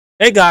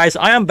Hey guys,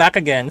 I am back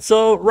again.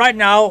 So right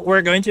now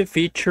we're going to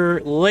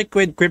feature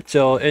liquid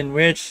crypto, in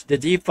which the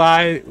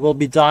DeFi will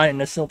be done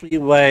in a simple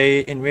way,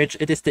 in which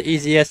it is the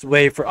easiest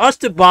way for us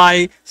to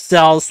buy,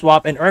 sell,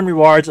 swap, and earn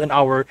rewards on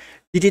our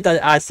digital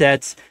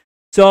assets.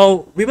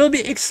 So we will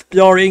be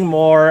exploring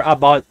more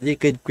about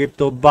liquid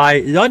crypto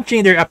by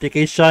launching their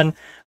application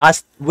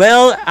as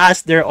well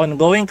as their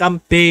ongoing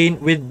campaign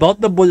with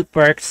both the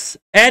Bullperks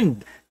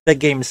and the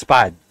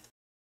Gamespad.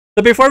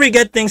 So before we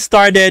get things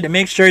started,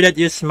 make sure that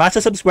you smash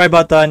the subscribe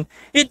button,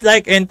 hit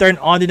like, and turn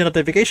on the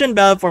notification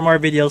bell for more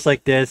videos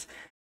like this.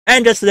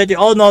 And just to let you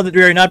all know that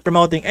we are not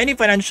promoting any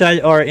financial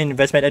or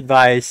investment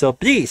advice, so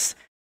please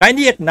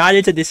kindly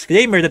acknowledge the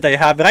disclaimer that I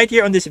have right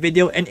here on this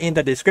video and in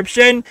the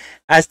description,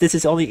 as this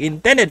is only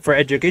intended for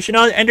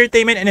educational,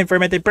 entertainment, and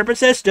informative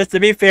purposes, just to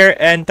be fair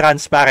and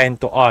transparent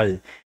to all.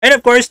 And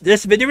of course,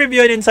 this video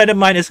review and insight of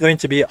mine is going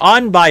to be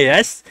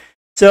unbiased.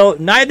 So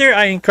neither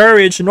I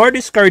encourage nor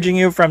discouraging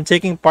you from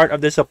taking part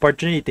of this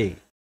opportunity.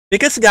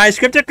 Because guys,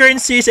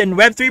 cryptocurrencies and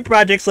Web3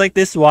 projects like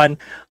this one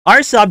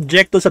are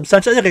subject to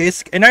substantial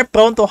risk and are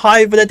prone to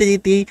high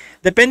volatility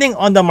depending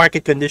on the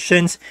market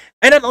conditions.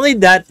 And not only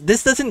that,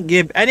 this doesn't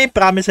give any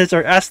promises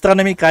or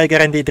astronomical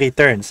guaranteed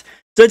returns.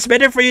 So it's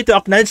better for you to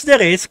acknowledge the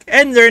risk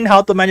and learn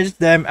how to manage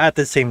them at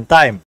the same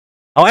time.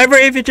 However,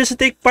 if you choose to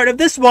take part of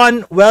this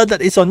one, well,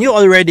 that is on you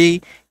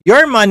already.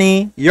 Your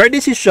money, your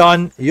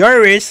decision,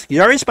 your risk,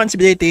 your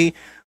responsibility.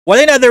 Well,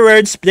 in other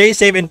words, play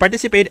safe and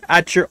participate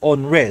at your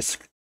own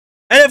risk.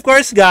 And of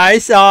course,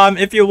 guys,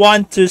 if you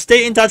want to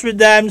stay in touch with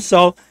them,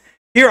 so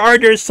here are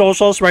their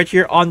socials right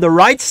here on the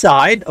right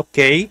side.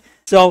 Okay,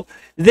 so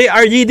they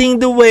are leading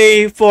the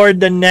way for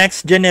the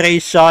next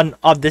generation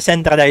of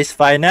decentralized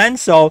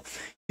finance. So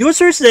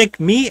users like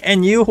me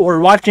and you who are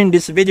watching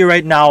this video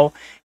right now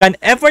can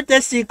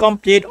effortlessly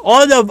complete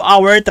all of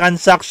our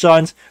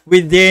transactions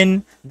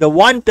within the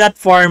one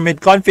platform with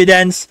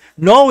confidence,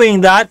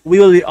 knowing that we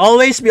will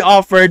always be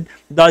offered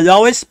the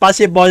lowest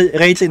possible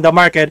rates in the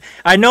market.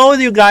 I know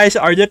you guys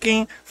are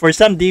looking for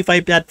some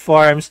DeFi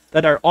platforms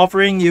that are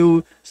offering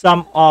you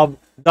some of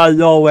the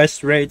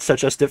lowest rates,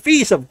 such as the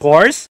fees, of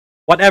course,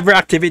 whatever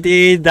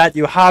activity that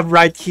you have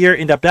right here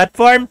in the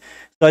platform.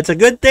 So it's a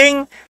good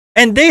thing.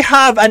 And they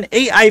have an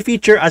AI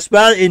feature as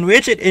well, in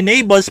which it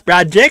enables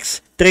projects,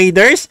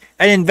 traders,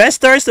 and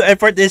investors to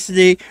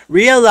effortlessly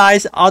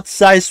realize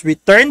outsized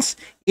returns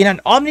in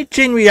an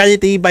omni-chain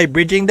reality by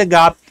bridging the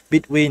gap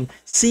between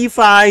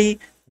CeFi,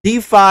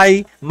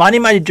 DeFi, money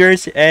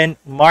managers, and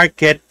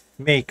market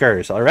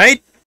makers.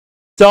 Alright?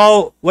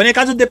 So when it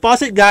comes to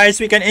deposit, guys,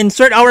 we can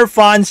insert our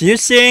funds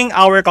using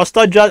our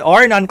custodial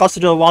or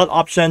non-custodial wallet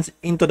options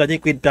into the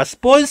Liquid Plus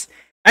pools.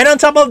 And on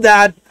top of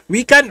that,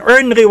 we can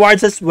earn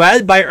rewards as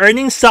well by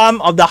earning some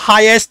of the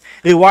highest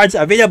rewards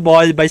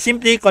available by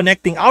simply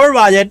connecting our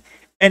wallet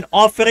and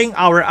offering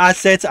our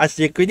assets as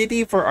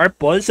liquidity for our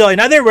pools. So in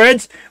other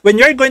words, when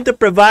you're going to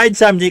provide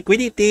some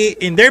liquidity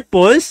in their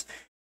pools,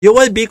 you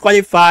will be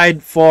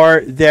qualified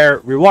for their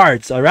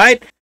rewards,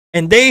 alright?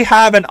 And they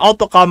have an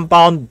auto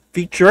compound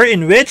feature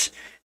in which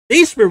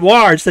these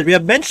rewards that we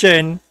have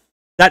mentioned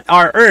that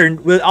are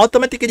earned will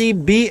automatically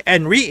be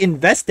and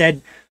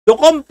reinvested to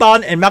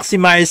compound and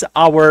maximize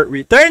our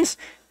returns.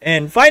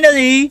 And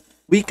finally,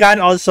 we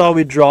can also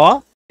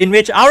withdraw, in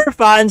which our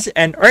funds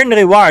and earned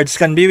rewards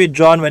can be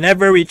withdrawn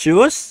whenever we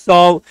choose.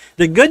 So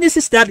the good news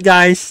is that,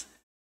 guys,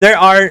 there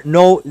are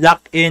no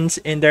lock-ins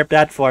in their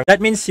platform.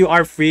 That means you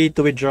are free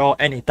to withdraw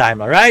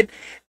anytime, alright?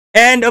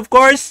 And of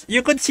course,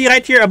 you could see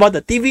right here about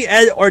the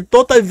TVL or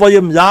total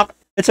volume lock.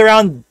 It's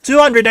around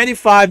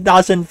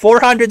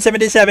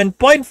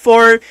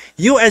 $295,477.4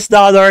 US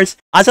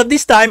as of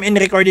this time in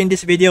recording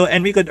this video,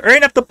 and we could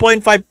earn up to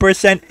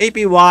 0.5%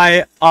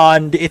 APY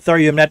on the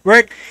Ethereum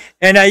network.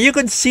 And you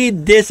could see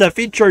this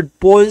featured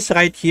pools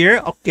right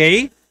here.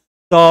 Okay,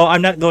 so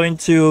I'm not going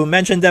to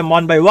mention them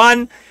one by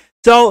one.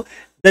 So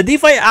the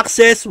DeFi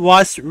access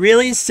was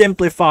really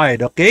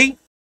simplified. Okay,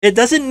 it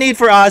doesn't need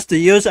for us to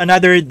use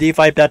another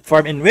DeFi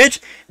platform, in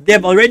which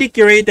they've already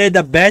curated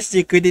the best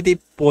liquidity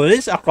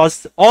pools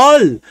across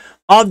all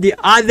of the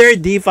other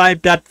DeFi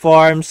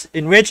platforms,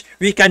 in which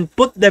we can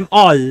put them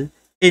all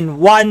in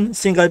one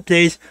single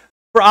place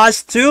for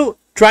us to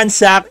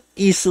transact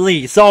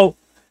easily. So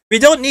we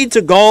don't need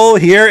to go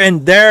here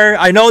and there.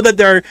 I know that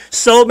there are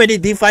so many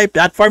DeFi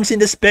platforms in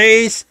the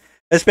space,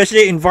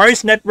 especially in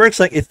various networks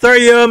like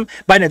Ethereum,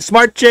 Binance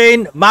Smart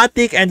Chain,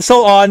 Matic, and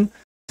so on.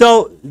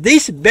 So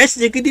these best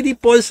liquidity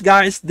pools,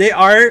 guys, they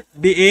are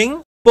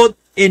being put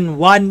in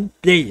one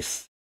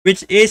place,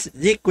 which is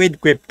liquid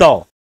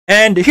crypto.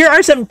 And here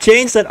are some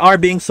chains that are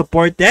being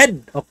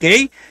supported.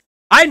 Okay,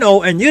 I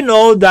know and you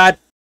know that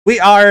we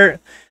are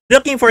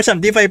looking for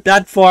some DeFi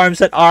platforms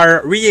that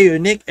are really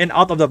unique and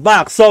out of the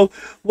box. So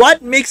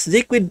what makes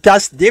Liquid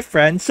Plus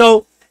different?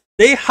 So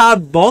they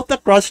have both the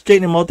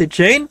cross-chain and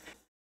multi-chain,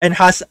 and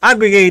has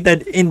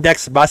aggregated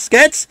index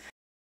baskets,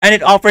 and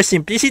it offers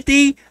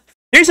simplicity.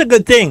 Here's a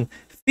good thing: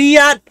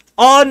 fiat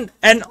on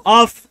and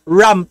off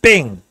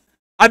ramping.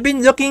 I've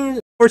been looking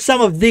for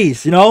some of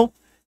these,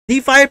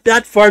 DeFi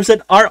platforms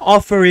that are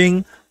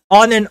offering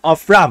on and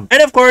off ramp.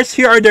 And of course,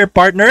 here are their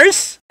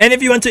partners. And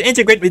if you want to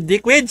integrate with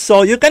Liquid,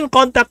 so you can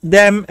contact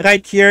them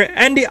right here.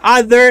 And the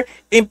other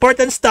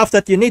important stuff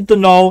that you need to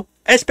know,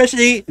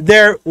 especially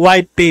their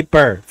white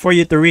paper for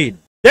you to read.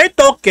 Their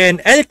token,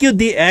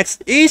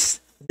 LQDX,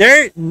 is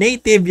their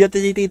native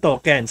utility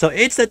token. So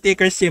it's the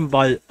ticker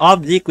symbol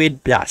of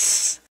Liquid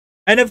Plus.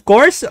 And of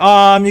course,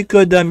 you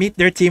could meet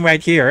their team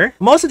right here.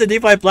 Most of the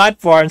DeFi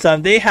platforms,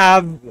 they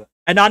have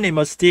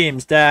anonymous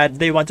teams that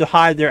they want to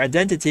hide their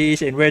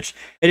identities, in which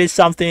it is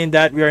something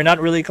that we are not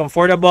really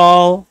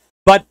comfortable.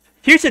 But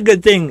here's a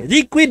good thing.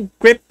 Liquid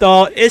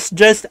Crypto is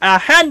just a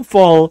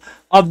handful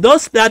of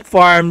those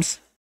platforms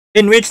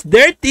in which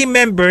their team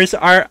members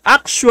are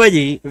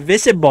actually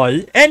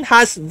visible and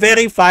has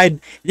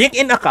verified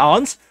LinkedIn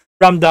accounts,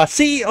 from the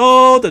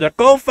CEO to the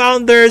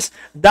co-founders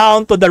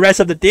down to the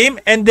rest of the team,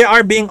 and they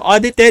are being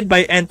audited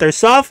by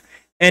Entersoft,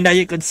 and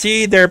you can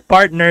see their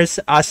partners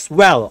as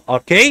well.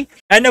 Okay,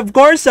 and of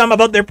course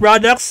about their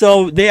products,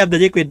 so they have the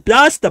Liquid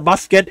Plus, the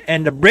Basket,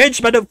 and the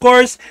Bridge. But of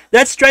course,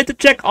 let's try to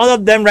check all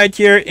of them right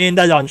here in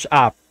the launch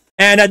app.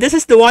 And this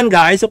is the one,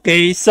 guys.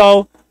 Okay,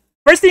 so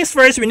first things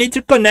first, we need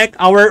to connect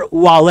our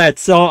wallet.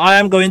 So I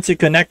am going to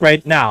connect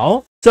right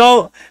now.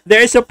 So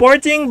they're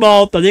supporting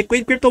both the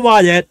Liquid Crypto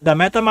Wallet, the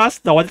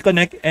MetaMask, the Wallet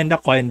Connect, and the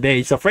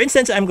Coinbase. So for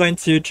instance, I'm going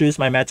to choose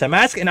my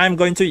MetaMask, and I'm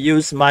going to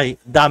use my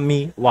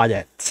dummy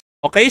wallet.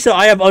 Okay, so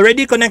I have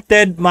already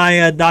connected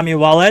my dummy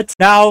wallet.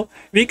 Now,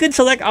 we can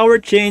select our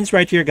chains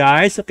right here,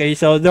 guys. Okay,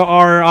 so there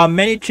are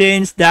many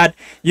chains that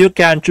you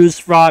can choose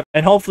from,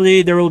 and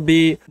hopefully there will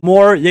be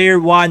more layer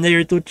 1,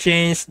 layer 2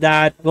 chains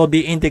that will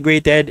be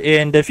integrated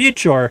in the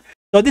future.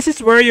 So this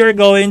is where you're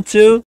going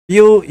to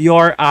view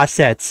your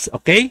assets.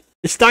 Okay,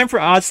 it's time for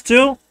us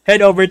to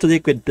head over to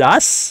Liquid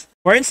Plus.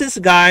 For instance,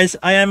 guys,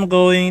 I am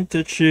going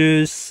to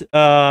choose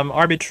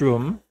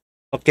Arbitrum.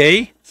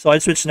 Okay, so I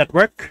switch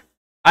network.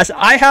 As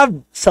I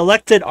have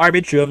selected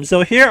Arbitrum,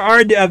 so here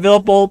are the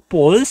available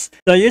pools.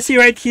 So you see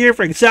right here,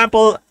 for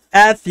example,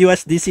 ETH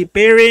USDC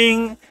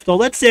pairing. So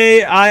let's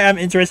say I am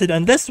interested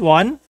in this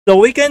one. So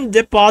we can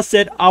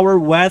deposit our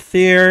WETH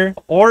here,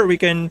 or we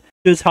can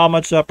choose how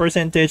much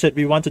percentage that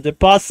we want to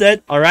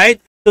deposit. All right.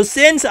 So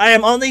since I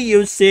am only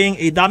using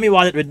a dummy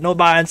wallet with no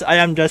balance, I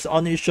am just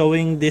only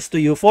showing this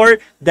to you for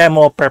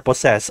demo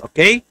purposes,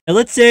 okay? And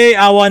let's say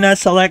I want to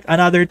select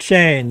another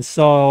chain.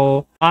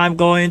 So I'm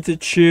going to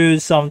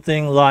choose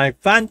something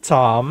like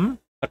Phantom.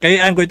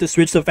 Okay, I'm going to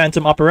switch to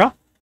Phantom Opera.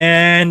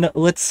 And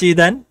let's see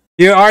then.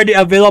 Here are the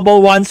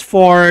available ones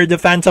for the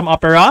Phantom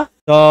Opera.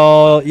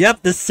 So,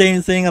 yep, the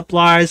same thing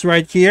applies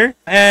right here.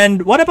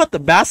 And what about the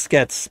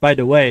baskets, by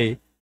the way?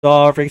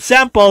 So, for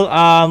example,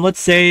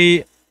 let's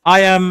say I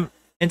am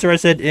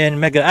interested in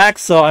Mega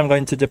X, so I'm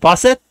going to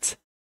deposit.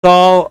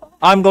 So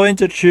I'm going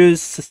to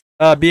choose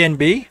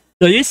BNB.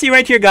 So you see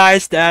right here,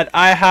 guys, that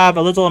I have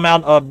a little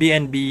amount of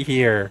BNB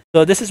here.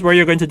 So this is where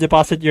you're going to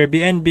deposit your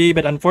BNB,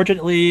 but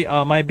unfortunately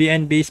my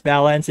BNB's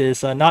balance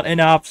is not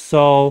enough.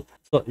 So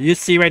you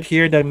see right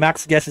here the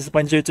max guess is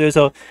 0.02.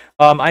 So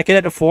I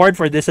cannot afford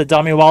for this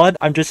dummy wallet.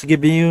 I'm just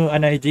giving you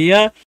an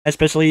idea,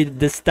 especially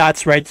the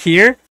stats right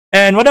here.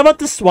 And what about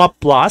the Swap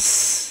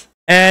Plus?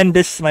 And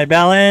this is my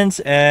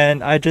balance,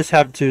 and I just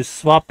have to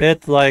swap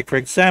it. Like, for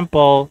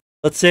example,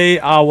 let's say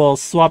I will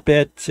swap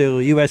it to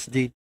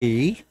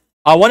USDT.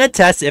 I want to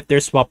test if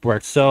their swap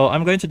works. So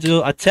I'm going to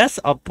do a test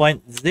of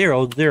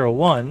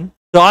 0.001.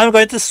 So I'm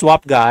going to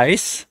swap,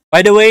 guys.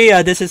 By the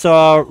way, this is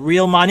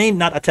real money,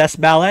 not a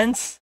test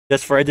balance,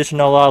 just for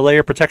additional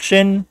layer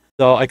protection.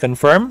 So I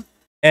confirm.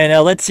 And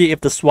let's see if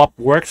the swap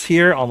works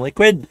here on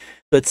Liquid.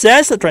 So it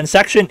says the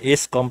transaction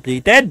is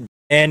completed.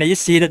 And you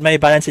see that my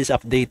balance is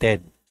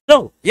updated.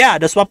 So, yeah,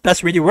 the Swap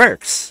Plus really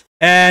works.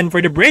 And for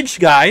the bridge,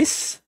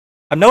 guys,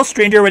 I'm no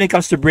stranger when it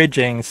comes to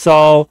bridging.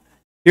 So,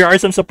 here are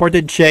some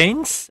supported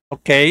chains.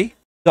 Okay.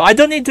 So, I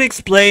don't need to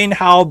explain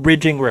how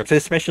bridging works,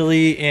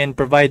 especially in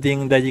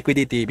providing the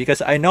liquidity,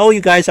 because I know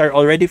you guys are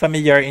already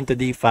familiar into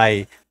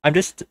DeFi. I'm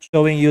just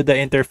showing you the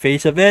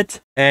interface of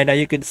it. And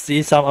you can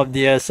see some of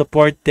the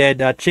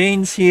supported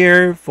chains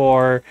here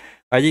for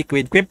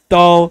Liquid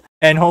Crypto.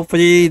 And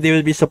hopefully, they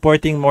will be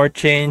supporting more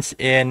chains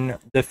in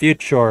the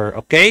future.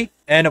 Okay.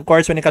 And of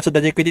course, when it comes to the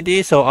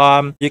liquidity, so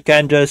you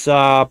can just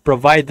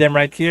provide them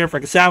right here. For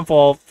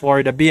example,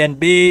 for the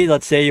BNB,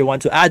 let's say you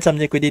want to add some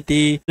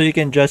liquidity, so you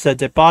can just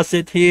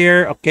deposit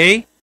here.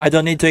 Okay, I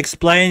don't need to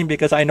explain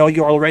because I know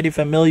you're already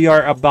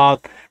familiar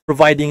about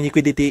providing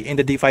liquidity in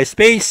the DeFi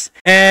space.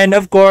 And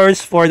of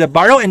course, for the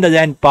borrow and the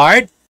lend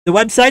part, the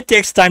website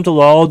takes time to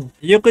load.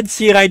 You could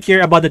see right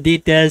here about the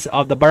details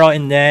of the borrow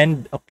and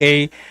lend.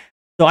 Okay,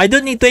 so I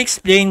don't need to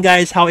explain,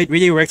 guys, how it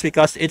really works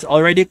because it's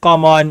already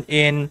common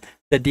in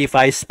the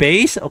DeFi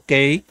space.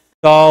 Okay,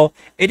 so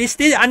it is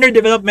still under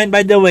development,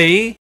 by the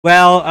way.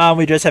 Well,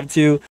 we just have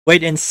to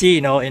wait and see,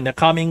 you know, in the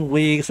coming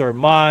weeks or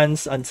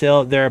months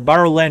until their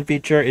borrow lend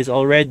feature is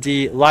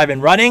already live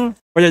and running.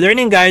 For the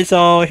learning, guys,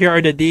 so here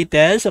are the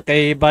details.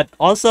 Okay, but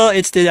also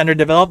it's still under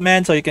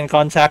development, so you can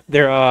contact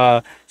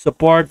their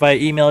support via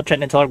email,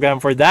 chat, and Telegram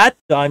for that.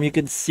 So you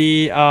can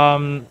see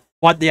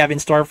what they have in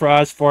store for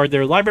us for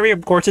their library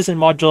of courses and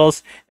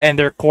modules and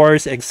their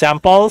course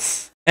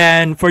examples.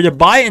 And for the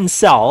buy and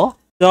sell,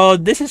 so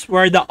this is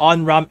where the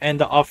on-ramp and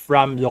the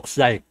off-ramp looks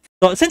like.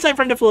 So since I'm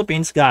from the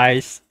Philippines,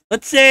 guys,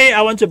 let's say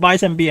I want to buy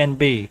some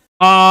BNB.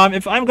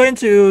 If I'm going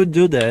to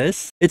do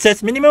this, it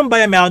says minimum buy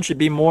amount should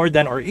be more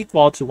than or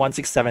equal to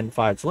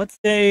 1675. So let's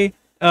say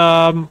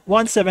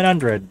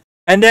 1700.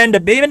 And then the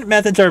payment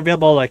methods are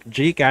available like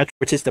GCash,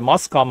 which is the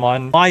most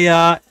common,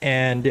 Maya,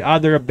 and the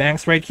other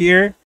banks right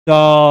here.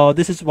 So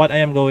this is what I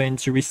am going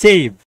to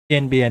receive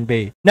in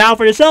BNB. Now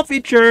for the sell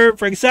feature,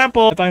 for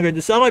example, if I'm going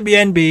to sell my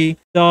BNB,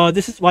 so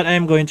this is what I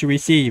am going to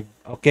receive.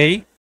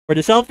 Okay. For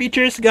the sell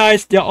features,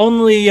 guys, the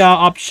only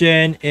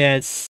option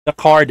is the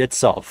card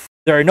itself.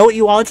 There are no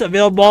e-wallets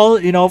available,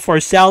 for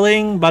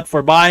selling, but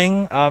for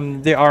buying,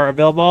 they are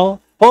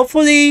available.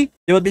 Hopefully,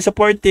 they will be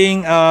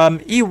supporting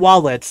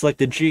e-wallets like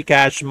the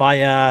GCash,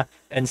 Maya,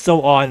 and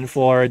so on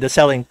for the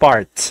selling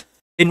part,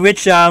 in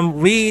which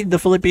we, the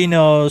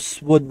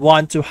Filipinos, would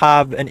want to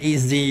have an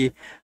easy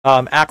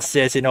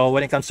access,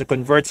 when it comes to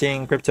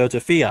converting crypto to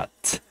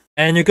fiat.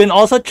 And you can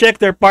also check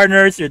their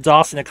partners, your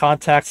docs, and the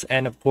contacts,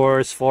 and of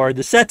course for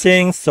the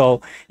settings.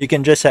 So you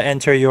can just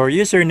enter your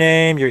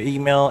username, your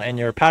email, and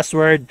your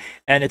password.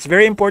 And it's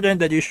very important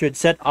that you should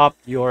set up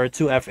your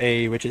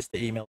 2FA, which is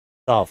the email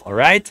itself. All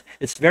right,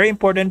 it's very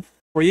important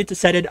for you to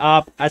set it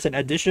up as an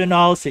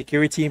additional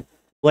security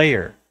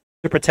layer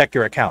to protect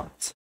your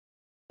account.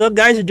 So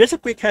guys, just a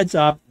quick heads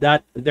up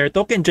that their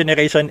token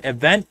generation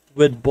event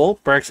with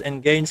Bullperks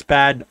and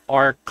Gamespad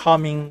are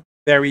coming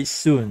very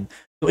soon.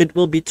 So it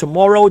will be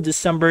tomorrow,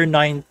 December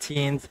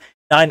 19th,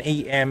 9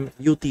 AM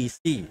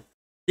UTC.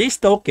 This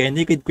token,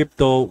 Liquid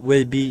Crypto,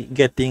 will be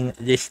getting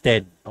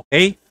listed,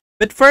 okay?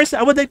 But first,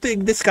 I would like to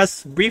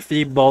discuss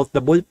briefly both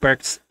the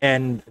Bullperks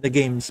and the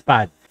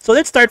Gamespad. So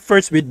let's start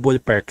first with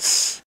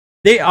Bullperks.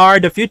 They are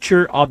the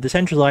future of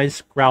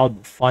decentralized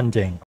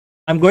crowdfunding.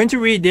 I'm going to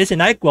read this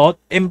and I quote,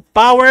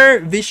 "Empower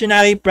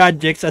visionary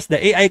projects as the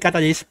AI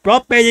catalyst,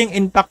 propelling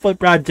impactful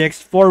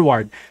projects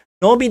forward.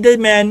 No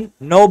middlemen,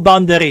 no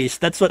boundaries."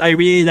 That's what I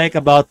really like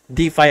about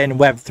DeFi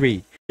and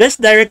Web3.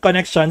 Just direct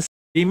connections,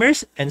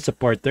 streamers, and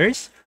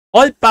supporters,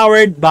 all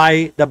powered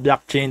by the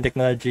blockchain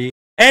technology.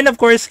 And of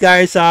course,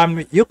 guys,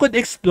 you could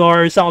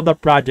explore some of the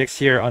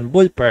projects here on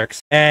Bullperks.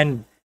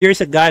 And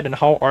here's a guide on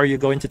how are you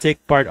going to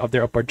take part of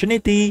their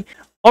opportunity.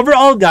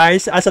 Overall,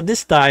 guys, as of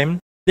this time,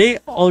 they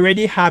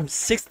already have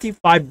 65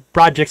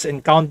 projects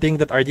and counting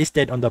that are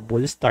listed on the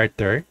Bull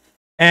Starter.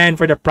 And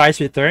for the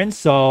price return,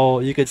 so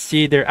you could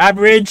see their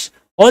average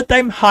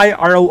all-time high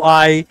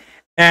ROI.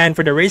 And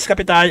for the raise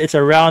capital, it's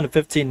around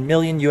 15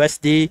 million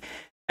USD.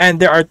 And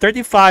there are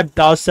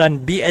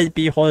 35,000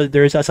 BLP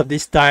holders as of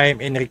this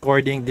time in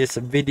recording this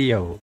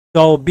video.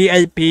 So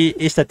BLP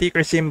is the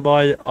ticker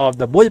symbol of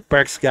the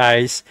Bullperks,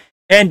 guys.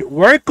 And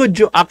where could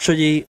you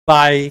actually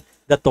buy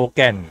the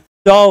token?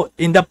 So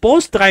in the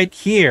post right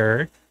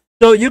here,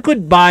 so you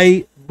could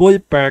buy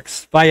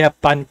Bullperks via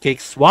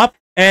PancakeSwap.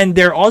 And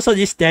they're also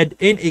listed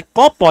in a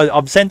couple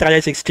of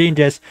centralized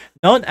exchanges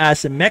known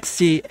as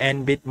Mexi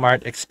and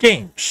Bitmart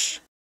Exchange.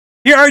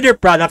 Here are their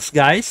products,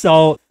 guys.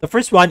 So the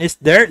first one is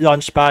their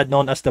launchpad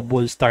known as the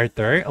Bull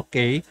Starter.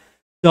 Okay,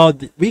 so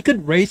we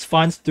could raise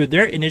funds through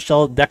their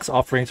initial DEX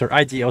offerings, or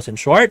IDOs in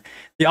short.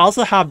 They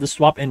also have the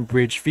swap and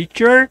bridge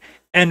feature,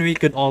 and we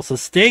could also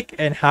stake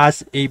and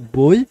has a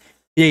Bull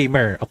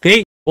Gamer.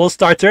 Okay, Bull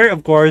Starter,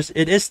 of course,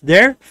 it is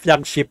their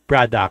flagship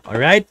product. All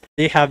right,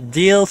 they have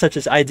deals such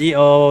as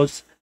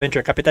IDOs,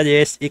 venture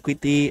capitalists,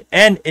 equity,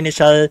 and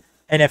initial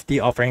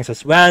NFT offerings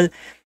as well.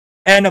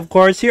 And of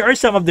course, here are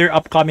some of their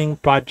upcoming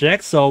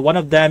projects. So one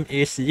of them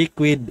is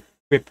Liquid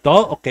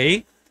Crypto.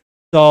 Okay,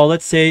 so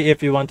let's say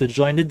if you want to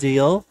join the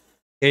deal,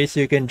 okay, so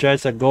you can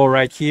just go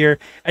right here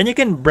and you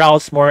can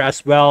browse more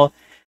as well.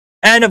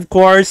 And of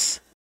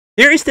course,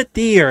 here is the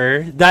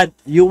tier that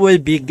you will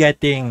be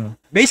getting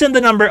based on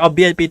the number of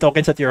BLP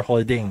tokens that you're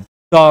holding.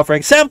 So for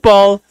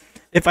example,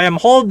 if I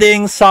am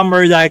holding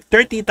somewhere like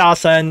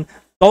 30,000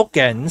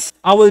 tokens,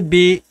 I will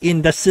be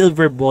in the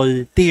Silver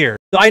Bull tier.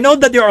 So I know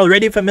that you're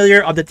already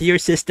familiar of the tier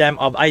system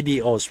of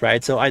IDOs,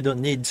 right? So I don't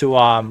need to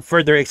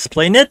further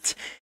explain it.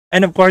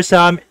 And of course,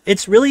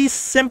 it's really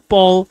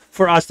simple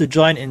for us to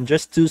join in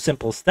just 2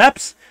 simple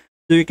steps.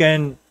 So you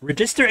can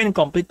register and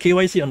complete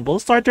KYC on Bull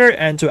Starter,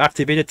 and to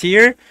activate a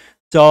tier,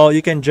 so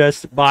you can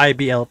just buy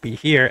BLP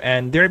here,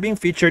 and they're being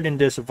featured in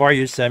this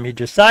various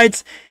media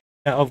sites.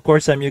 Of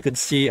course, you could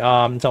see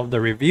some of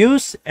the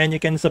reviews, and you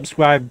can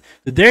subscribe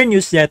to their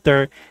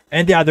newsletter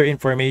and the other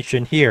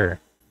information here.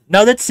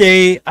 Now, let's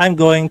say I'm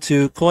going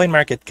to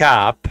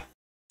CoinMarketCap.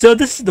 So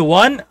this is the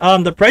one.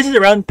 The price is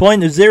around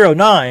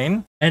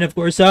 0.09, and of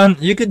course,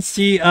 you could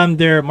see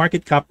their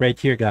market cap right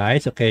here,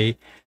 guys. Okay,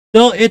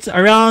 so it's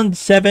around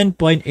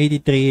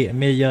 7.83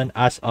 million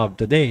as of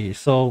today.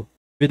 So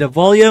with a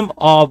volume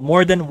of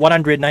more than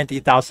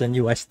 190,000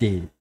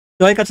 USD.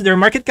 So I consider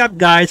market cap,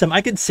 guys,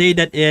 I could say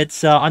that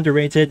it's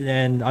underrated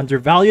and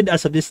undervalued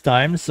as of this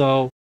time.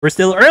 So we're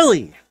still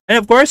early. And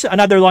of course,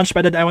 another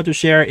launchpad that I want to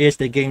share is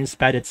the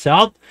Gamespad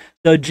itself.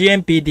 So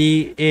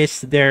GMPD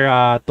is their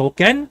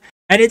token,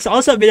 and it's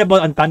also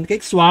available on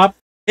PancakeSwap.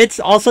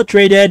 It's also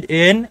traded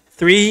in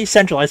 3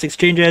 centralized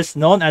exchanges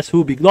known as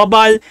Huobi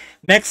Global,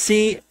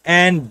 Mexi,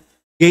 and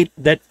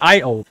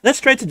Gate.io. Let's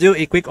try to do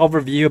a quick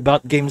overview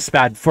about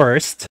Gamespad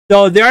first.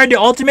 So they are the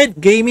ultimate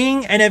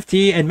gaming,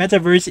 NFT, and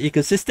metaverse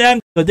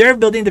ecosystem. So they're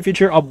building the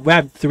future of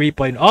Web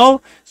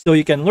 3.0. So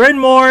you can learn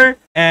more,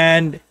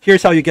 and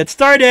here's how you get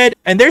started.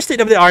 And their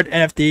state-of-the-art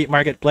NFT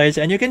marketplace,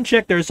 and you can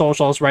check their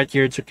socials right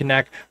here to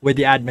connect with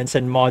the admins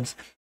and mods,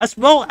 as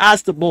well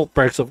as the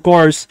Bullperks, of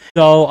course.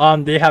 So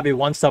they have a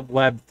one-stop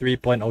Web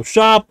 3.0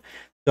 shop.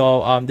 So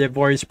they have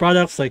various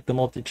products like the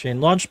multi-chain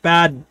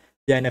launchpad,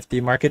 the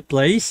NFT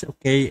marketplace,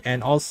 okay,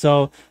 and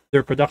also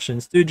their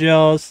production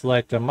studios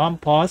like the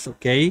Mampos,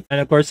 okay,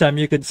 and of course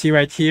you could see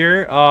right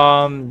here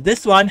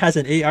this one has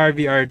an AR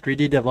VR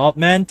 3D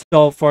development,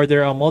 so for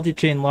their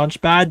multi-chain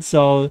launchpad.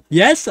 So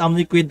yes,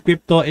 Liquid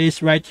Crypto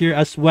is right here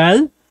as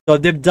well. So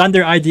they've done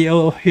their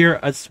IDO here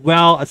as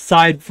well,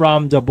 aside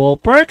from the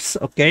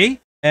Bullperks, okay.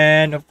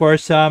 And of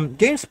course,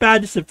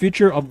 Gamespad is the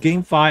future of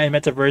GameFi and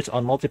Metaverse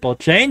on multiple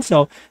chains.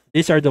 So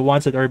these are the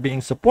ones that are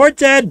being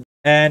supported.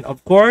 And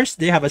of course,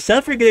 they have a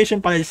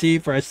self-regulation policy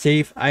for a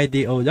safe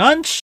IDO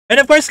launch. And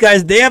of course,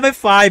 guys, they have a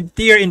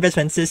 5-tier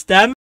investment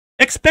system.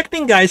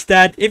 Expecting, guys,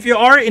 that if you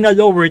are in a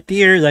lower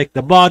tier like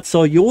the bot,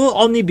 so you will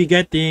only be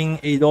getting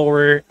a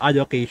lower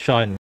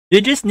allocation. You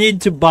just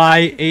need to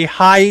buy a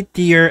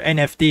high-tier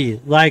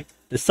NFT like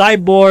the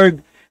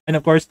Cyborg. And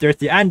of course, there's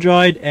the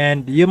Android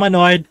and the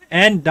Humanoid.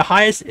 And the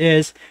highest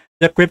is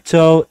the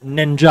Crypto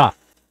Ninja.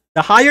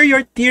 The higher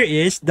your tier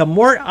is, the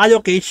more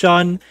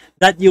allocation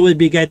that you will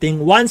be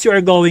getting once you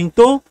are going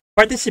to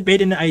participate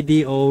in the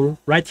IDO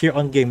right here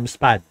on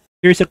Gamespad.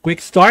 Here's a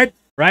quick start,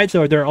 right?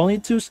 So there are only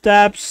 2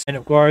 steps. And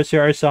of course,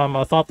 here are some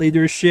thought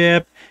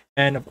leadership.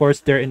 And of course,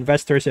 they're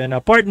investors and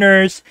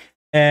partners.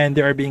 And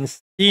they are being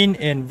seen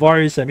in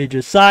various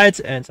media sites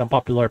and some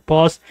popular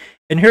posts.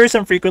 And here are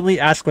some frequently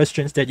asked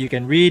questions that you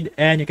can read,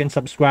 and you can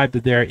subscribe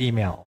to their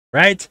email,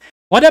 right?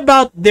 What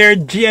about their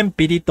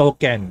GMPD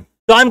token?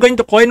 So I'm going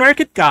to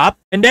CoinMarketCap,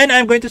 and then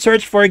I'm going to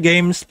search for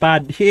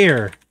Gamespad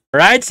here.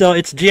 Right, so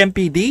it's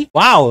GMPD.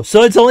 Wow,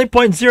 so it's only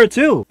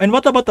 0.02. And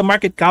what about the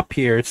market cap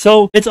here?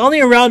 So it's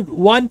only around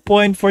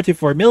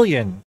 1.44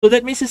 million. So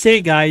that means to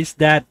say, guys,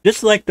 that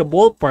just like the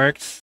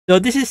Bullperks, so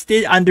this is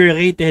still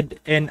underrated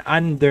and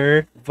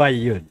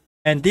undervalued.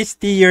 And these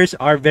tiers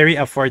are very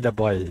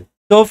affordable.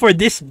 So for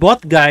this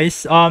bot,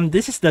 guys,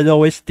 this is the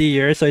lowest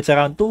tier, so it's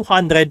around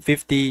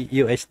 250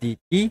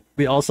 USDT.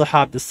 We also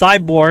have the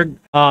Cyborg.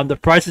 The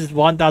price is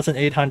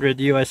 1,800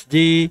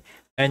 USD.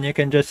 And you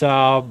can just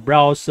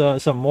browse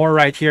some more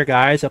right here,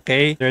 guys.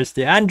 Okay, there's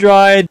the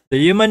Android, the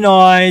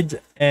Humanoid,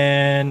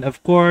 and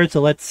of course, so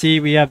let's see,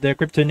 we have the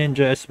Crypto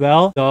Ninja as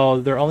well. So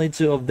there are only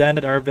 2 of them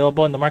that are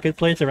available in the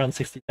marketplace, around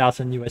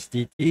 60,000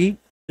 USDT.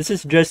 This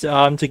is just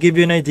to give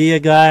you an idea,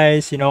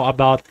 guys,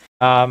 about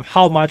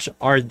how much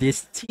are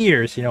these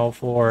tiers,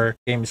 for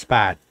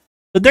Gamespad.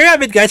 So there you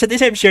have it, guys. So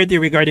this I've shared you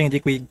regarding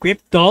Liquid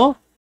Crypto,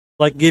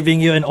 like giving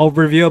you an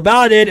overview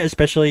about it,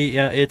 especially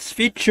its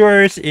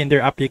features in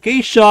their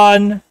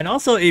application, and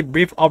also a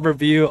brief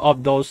overview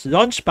of those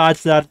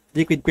launchpads that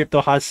Liquid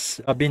Crypto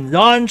has been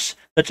launched,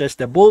 such as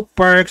the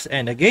Bullperks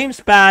and the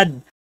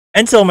Gamespad,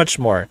 and so much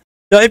more.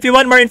 So if you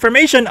want more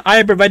information, I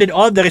have provided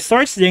all the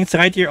resource links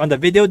right here on the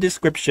video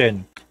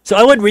description. So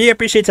I would really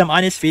appreciate some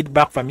honest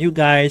feedback from you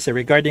guys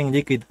regarding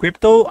Liquid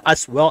Crypto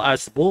as well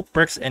as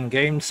Bullperks and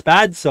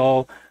Gamespad.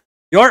 So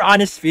your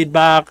honest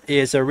feedback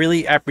is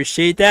really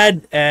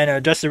appreciated.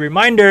 And just a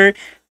reminder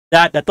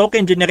that the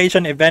token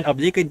generation event of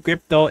Liquid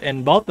Crypto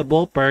in both the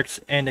Bullperks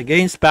and the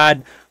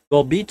Gamespad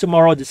will be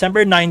tomorrow,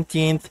 December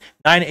 19th,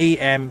 9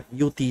 AM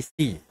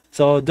UTC.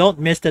 So don't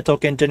miss the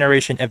token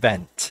generation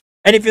event.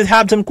 And if you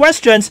have some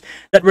questions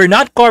that were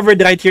not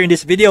covered right here in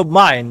this video of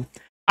mine,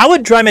 I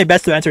would try my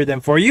best to answer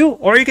them for you,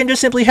 or you can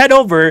just simply head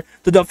over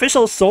to the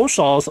official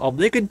socials of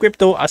Liquid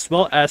Crypto as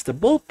well as the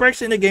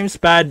Bullperks in the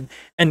Gamespad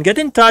and get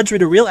in touch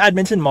with the real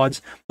admins and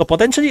mods to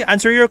potentially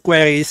answer your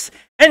queries.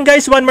 And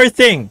guys, one more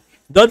thing,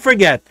 don't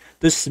forget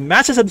to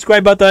smash the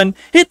subscribe button,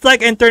 hit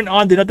like, and turn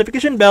on the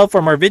notification bell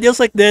for more videos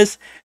like this.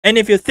 And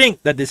if you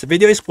think that this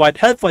video is quite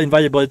helpful and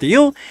valuable to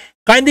you,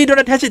 kindly do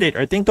not hesitate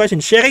or think twice in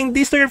sharing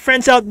these to your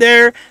friends out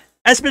there,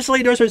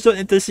 especially those who are so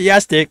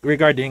enthusiastic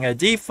regarding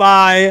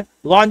DeFi,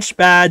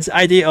 launchpads,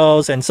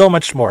 IDOs, and so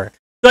much more.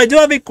 So I do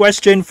have a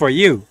question for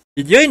you.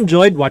 Did you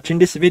enjoy watching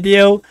this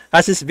video?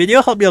 Has this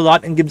video helped you a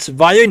lot and gives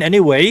value in any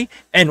way?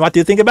 And what do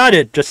you think about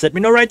it? Just let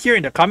me know right here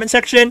in the comment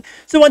section.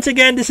 So once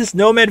again, this is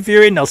Nomad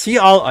Fury, and I'll see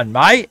you all on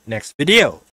my next video.